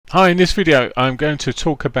Hi, in this video I'm going to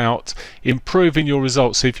talk about improving your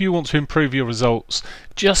results. So if you want to improve your results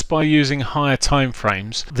just by using higher time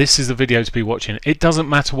frames, this is the video to be watching. It doesn't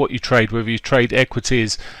matter what you trade, whether you trade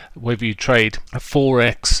equities, whether you trade a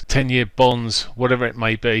Forex, 10-year bonds, whatever it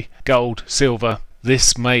may be, gold, silver.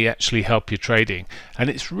 This may actually help your trading, and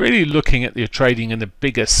it's really looking at your trading in the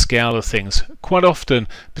bigger scale of things. Quite often,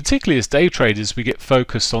 particularly as day traders, we get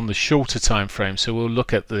focused on the shorter time frame, so we'll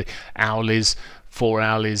look at the hourlies, 4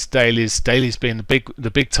 hourlies, dailies being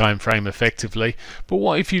the big time frame effectively. But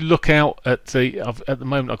what if you look out at the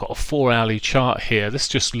moment? I've got a 4 hourly chart here. Let's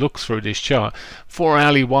just look through this chart. 4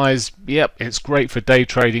 hourly wise, yep, it's great for day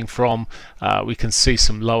trading. From we can see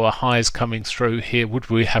some lower highs coming through here. Would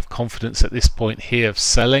we have confidence at this point here of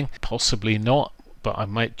selling? Possibly not, but I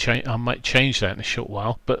might change that in a short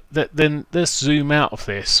while. But then let's zoom out of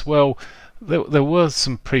this. Well, there were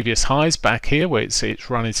some previous highs back here where it's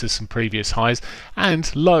run into some previous highs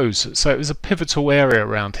and lows, so it was a pivotal area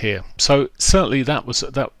around here. So certainly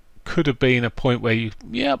that could have been a point where you,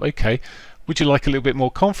 yeah, okay, would you like a little bit more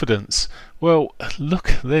confidence? Well,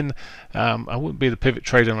 look, then I wouldn't be the pivot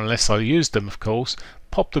trader unless I used them, of course.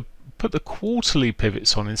 Put the quarterly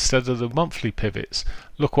pivots on instead of the monthly pivots.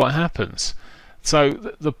 Look what happens. So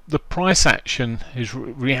the price action is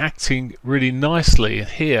reacting really nicely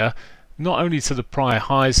here, not only to the prior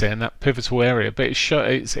highs there in that pivotal area, but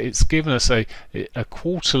it's given us a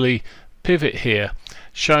quarterly pivot here,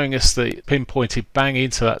 showing us the pinpointed bang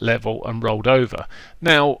into that level and rolled over.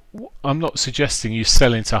 Now, I'm not suggesting you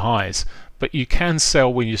sell into highs, but you can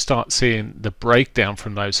sell when you start seeing the breakdown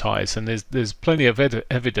from those highs, and there's plenty of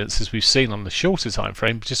evidence, as we've seen on the shorter time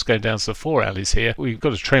frame. Just going down to the 4 hourlies here, we've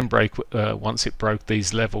got a trend break once it broke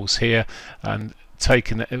these levels here and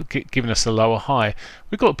giving us a lower high.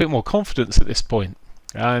 We've got a bit more confidence at this point.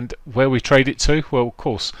 And where we trade it to, well, of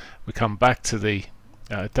course, we come back to the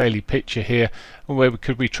daily picture here, and where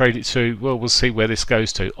could we trade it to? Well, we'll see where this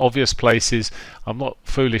goes to. Obvious places. I'm not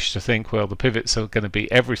foolish to think, well, the pivots are going to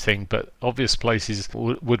be everything, but obvious places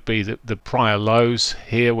would be the prior lows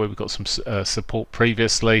here, where we've got some support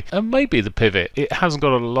previously, and maybe the pivot. It hasn't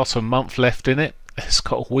got a lot of month left in it. It's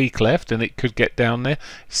got a week left and it could get down there.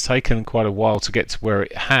 It's taken quite a while to get to where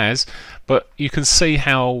it has, but you can see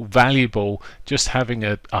how valuable just having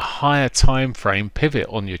a higher time frame pivot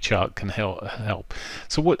on your chart can help.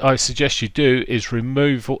 So what I suggest you do is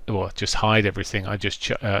remove, or just hide everything. I just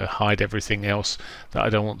hide everything else that I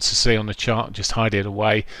don't want to see on the chart. Just hide it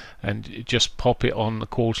away and just pop it on the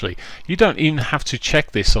quarterly. You don't even have to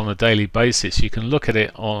check this on a daily basis. You can look at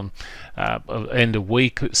it on end of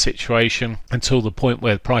week situation until the point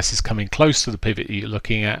where the price is coming close to the pivot you're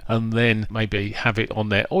looking at, and then maybe have it on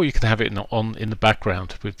there, or you can have it in the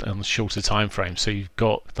background on the shorter time frame, so you've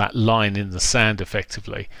got that line in the sand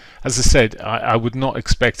effectively. As I said, I would not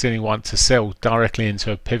expect anyone to sell directly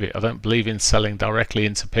into a pivot. I don't believe in selling directly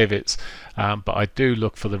into pivots, but I do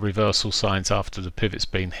look for the reversal signs after the pivot's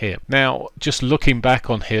been hit. Now, just looking back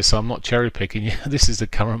on here, so I'm not cherry picking. This is the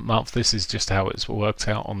current month. This is just how it's worked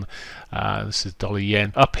out on. This is dollar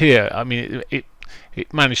yen. Up here, I mean,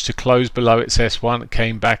 it managed to close below its S1. It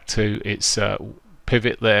came back to its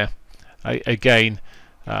pivot there. Again,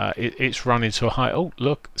 it's run into a high. Oh,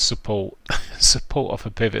 look, support. Support off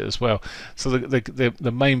a pivot as well. So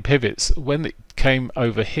the main pivots, when it came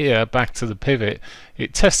over here back to the pivot,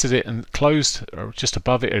 it tested it and closed just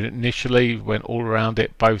above it initially, went all around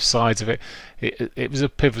it, both sides of it. It was a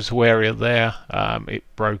pivotal area there. It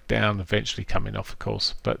broke down, eventually coming off, of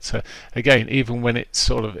course. But again, even when it's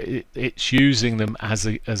it's using them as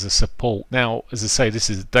a support. Now, as I say, this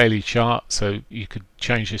is a daily chart, so you could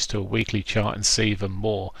change this to a weekly chart and see even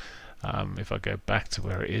more. If I go back to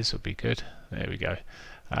where it is, it'll be good. There we go.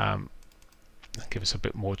 Give us a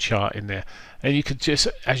bit more chart in there, and you could just,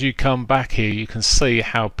 as you come back here, you can see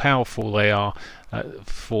how powerful they are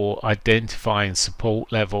for identifying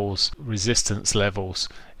support levels, resistance levels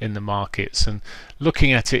in the markets. And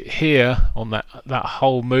looking at it here on that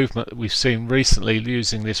whole movement that we've seen recently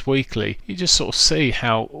using this weekly, you just sort of see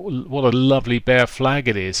what a lovely bear flag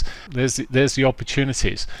it is. There's the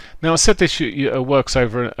opportunities. Now, I said this works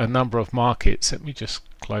over a number of markets. Let me just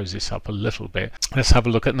close this up a little bit. Let's have a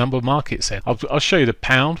look at number of markets then. I'll show you the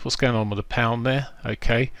pound, what's going on with the pound there.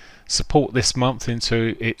 Okay, support this month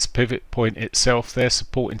into its pivot point itself there,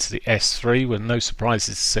 support into the S3, when no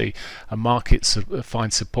surprises to see a market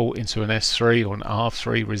find support into an S3 or an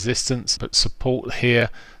R3 resistance, but support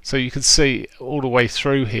here, So you can see all the way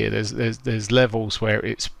through here there's levels where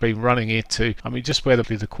it's been running into, I mean, just where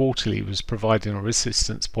the quarterly was providing a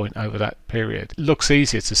resistance point over that period. It looks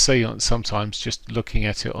easier to see sometimes just looking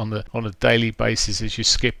at it on a daily basis. As you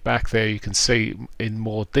skip back there, you can see in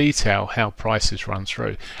more detail how prices run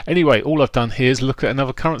through. Anyway, all I've done here is look at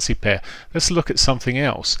another currency pair. Let's look at something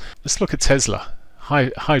else. Let's look at Tesla.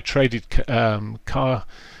 High traded car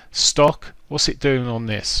stock. What's it doing on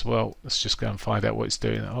this? Well, let's just go and find out what it's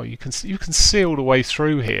doing. Oh, you can see all the way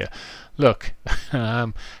through here. Look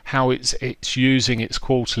how it's using its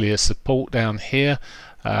quarterly as support down here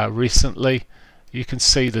recently. You can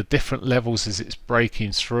see the different levels as it's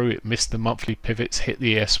breaking through. It missed the monthly pivots, hit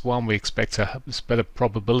the S1. We expect a better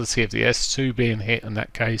probability of the S2 being hit in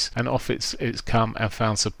that case, and off it's come and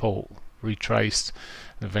found support, retraced,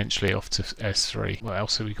 and eventually off to S3. What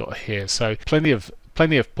else have we got here? So plenty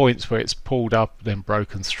of points where it's pulled up, then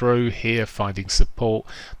broken through here, finding support.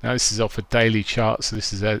 Now this is off a daily chart, so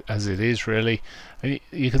this is as it is really, and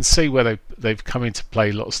you can see where they've come into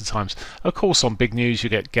play lots of times. Of course, on big news you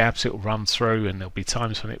get gaps, it will run through, and there'll be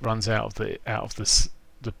times when it runs out of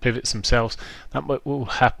the pivots themselves. That will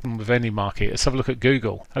happen with any market. Let's have a look at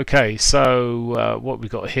Google. Okay, so what we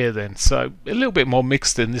got here then? So a little bit more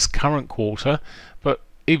mixed in this current quarter, but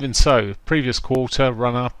even so, previous quarter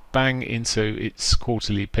run up, bang into its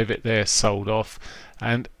quarterly pivot there, sold off.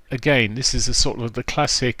 And again, this is a sort of the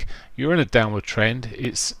classic, you're in a downward trend,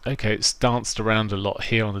 it's okay, it's danced around a lot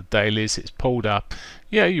here on the dailies, it's pulled up.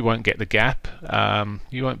 Yeah, you won't get the gap,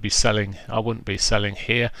 you won't be selling, I wouldn't be selling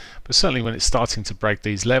here, but certainly when it's starting to break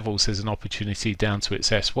these levels, there's an opportunity down to its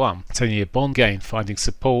S1. 10-year bond gain, finding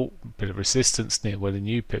support, a bit of resistance near where the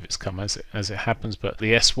new pivots come as it happens, but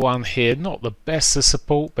the S1 here, not the best of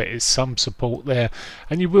support, but it's some support there,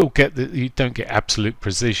 and you will get you don't get absolute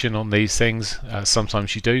precision on these things.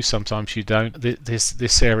 Sometimes you do, sometimes you don't.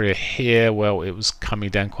 This area here, well, it was coming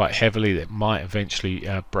down quite heavily, that might eventually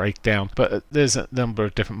break down, but there's a number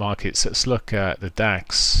of different markets. Let's look at the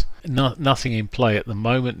DAX. Nothing in play at the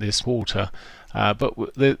moment this quarter, but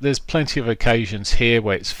there's plenty of occasions here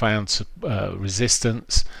where it's found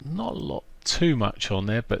resistance. Not a lot too much on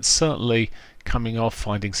there, but certainly coming off,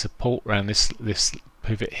 finding support around this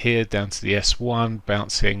pivot here down to the S1,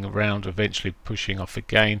 bouncing around, eventually pushing off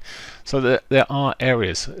again. So there are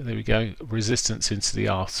areas, there we go, resistance into the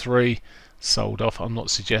R3, sold off. I'm not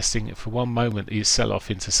suggesting it for one moment you sell off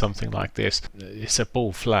into something like this. It's a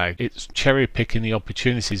bull flag. It's cherry picking the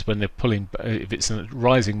opportunities when they're pulling. If it's a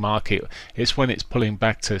rising market, it's when it's pulling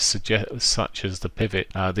back to suggest, such as the pivot,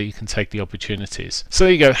 that you can take the opportunities. So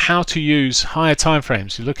there you go, how to use higher time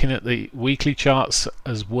frames. You're looking at the weekly charts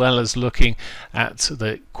as well as looking at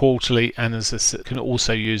the quarterly, and as can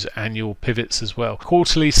also use annual pivots as well.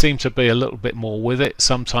 Quarterly seem to be a little bit more with it.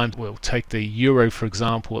 Sometimes we'll take the euro for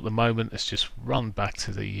example. At the moment, let's just run back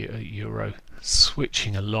to the euro,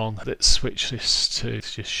 switching along. Let's switch this to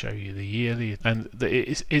just show you the yearly, and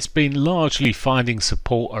it's been largely finding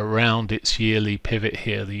support around its yearly pivot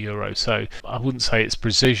here, the euro. So I wouldn't say it's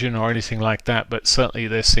precision or anything like that, but certainly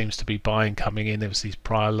there seems to be buying coming in. There was these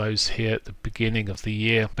prior lows here at the beginning of the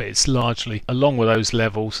year, but it's largely along with those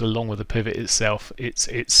levels, along with the pivot itself,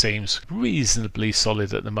 it seems reasonably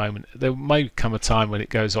solid at the moment. There may come a time when it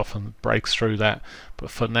goes off and breaks through that, but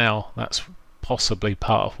for now that's possibly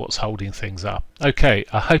part of what's holding things up. Okay,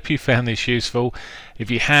 I hope you found this useful.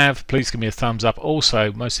 If you have, please give me a thumbs up.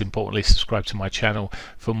 Also, most importantly, subscribe to my channel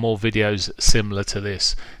for more videos similar to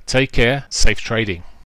this. Take care, safe trading.